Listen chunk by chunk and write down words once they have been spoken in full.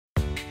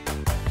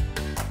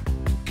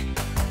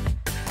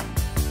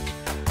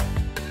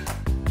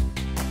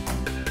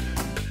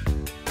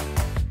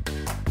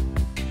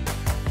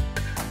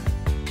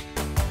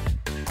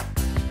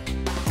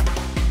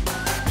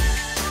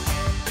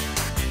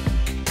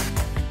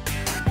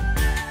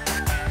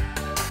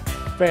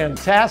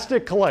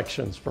Fantastic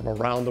collections from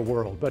around the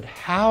world, but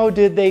how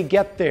did they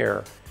get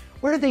there?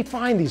 Where did they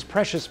find these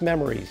precious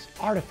memories,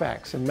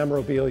 artifacts, and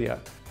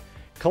memorabilia?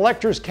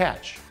 Collector's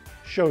Catch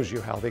shows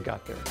you how they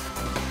got there.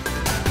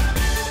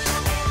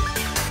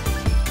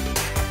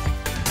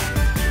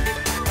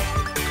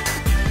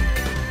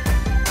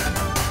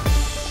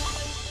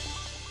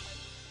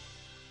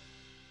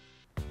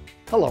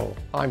 Hello,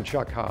 I'm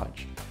Chuck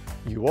Hodge.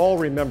 You all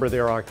remember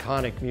their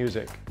iconic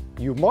music.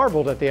 You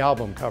marveled at the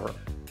album cover.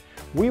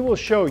 We will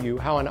show you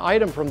how an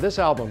item from this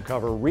album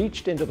cover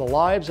reached into the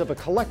lives of a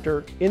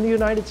collector in the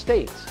United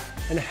States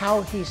and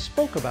how he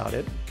spoke about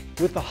it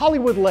with the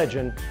Hollywood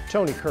legend,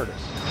 Tony Curtis.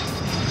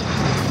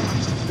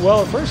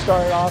 Well, it first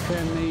started off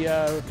in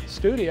the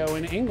studio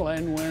in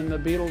England when the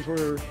Beatles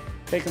were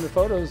taking the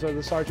photos of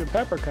the Sgt.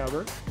 Pepper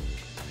cover.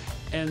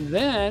 And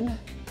then,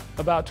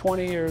 about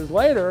 20 years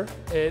later,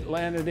 it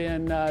landed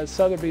in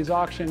Sotheby's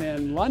auction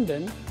in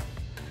London.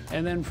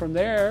 And then from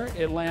there,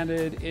 it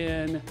landed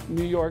in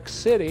New York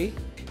City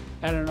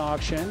at an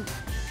auction.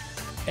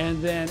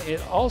 And then it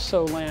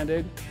also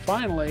landed,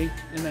 finally,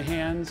 in the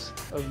hands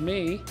of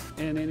me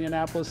in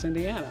Indianapolis,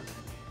 Indiana.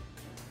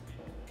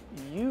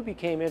 You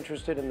became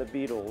interested in the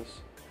Beatles.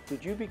 And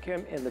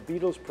the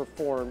Beatles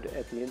performed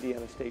at the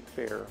Indiana State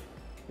Fair.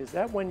 Is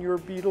that when your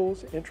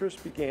Beatles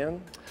interest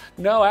began?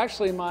 No,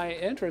 actually, my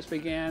interest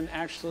began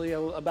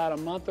about a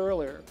month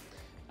earlier.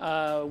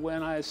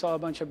 When I saw a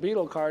bunch of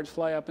Beatle cards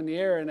fly up in the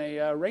air in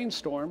a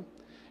rainstorm,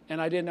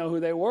 and I didn't know who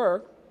they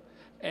were.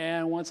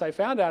 And once I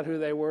found out who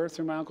they were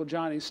through my Uncle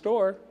Johnny's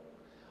store,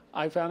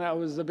 I found out it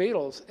was the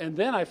Beatles. And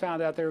then I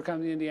found out they were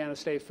coming to the Indiana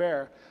State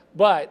Fair.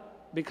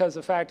 But because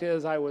the fact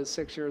is I was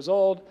 6 years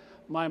old,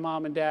 my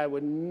mom and dad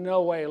would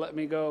no way let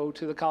me go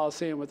to the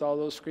Coliseum with all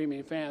those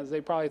screaming fans. They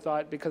probably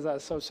thought, because I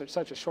was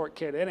such a short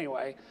kid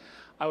anyway,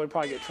 I would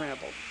probably get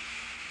trampled.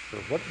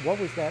 What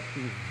was that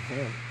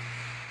event?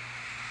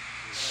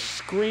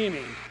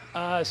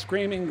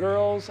 Screaming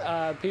girls,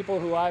 people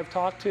who I've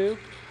talked to,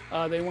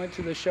 they went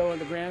to the show in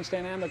the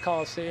grandstand and the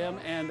Coliseum,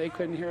 and they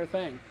couldn't hear a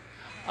thing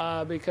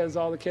because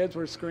all the kids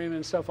were screaming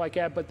and stuff like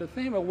that. But the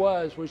thing it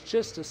was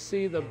just to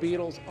see the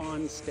Beatles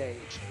on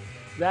stage.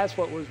 That's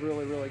what was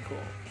really, really cool.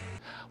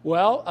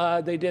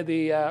 Well, they did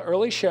the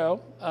early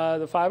show,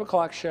 the 5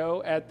 o'clock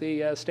show at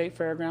the State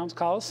Fairgrounds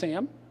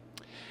Coliseum.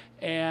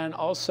 And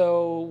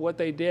also what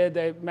they did,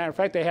 matter of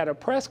fact, they had a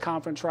press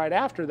conference right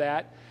after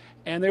that.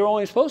 And they were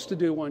only supposed to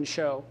do one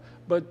show,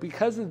 but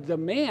because of the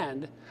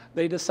demand,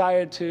 they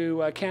decided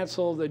to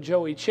cancel the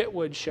Joey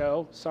Chitwood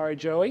show. Sorry,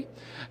 Joey.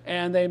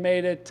 And they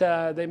made it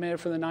for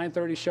the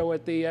 9:30 show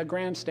at the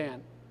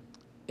grandstand.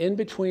 In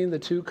between the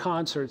two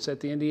concerts at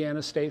the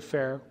Indiana State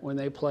Fair, when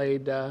they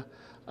played the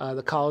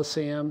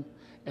Coliseum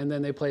and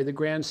then they played the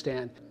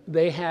grandstand,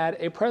 they had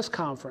a press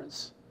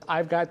conference.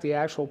 I've got the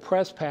actual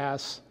press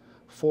pass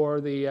for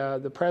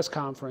the press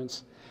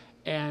conference,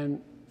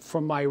 and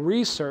from my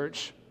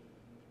research,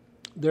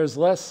 there's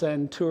less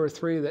than 2 or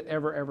 3 that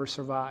ever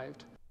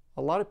survived.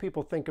 A lot of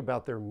people think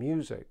about their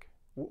music.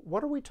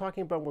 What are we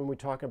talking about when we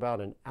talk about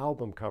an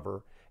album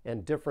cover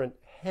and different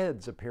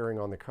heads appearing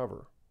on the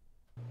cover?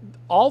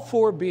 All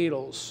 4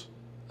 Beatles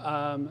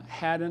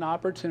had an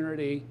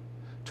opportunity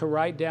to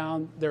write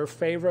down their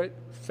favorite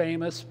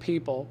famous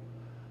people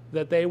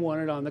that they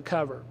wanted on the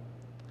cover.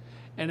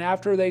 And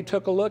after they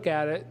took a look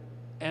at it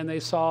and they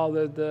saw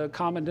the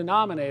common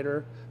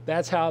denominator,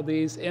 that's how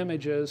these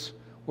images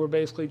were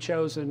basically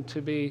chosen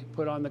to be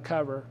put on the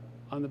cover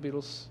on the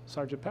Beatles'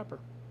 Sgt. Pepper.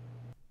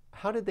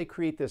 How did they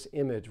create this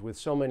image with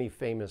so many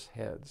famous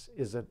heads?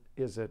 Is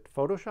it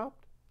photoshopped?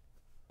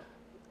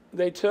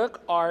 They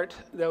took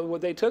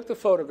they took the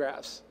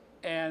photographs,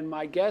 and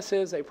my guess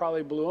is they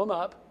probably blew them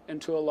up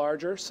into a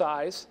larger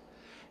size,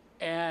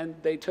 and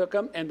they took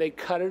them and they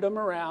cutted them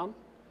around,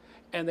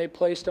 and they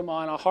placed them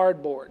on a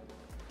hardboard.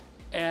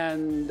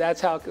 And that's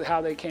how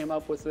they came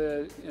up with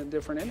the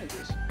different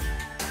images.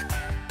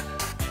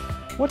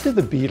 What did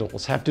the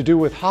Beatles have to do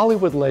with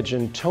Hollywood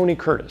legend Tony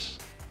Curtis?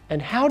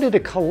 And how did a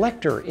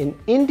collector in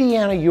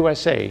Indiana,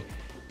 USA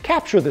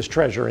capture this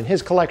treasure in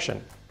his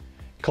collection?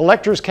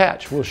 Collector's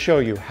Catch will show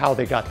you how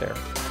they got there.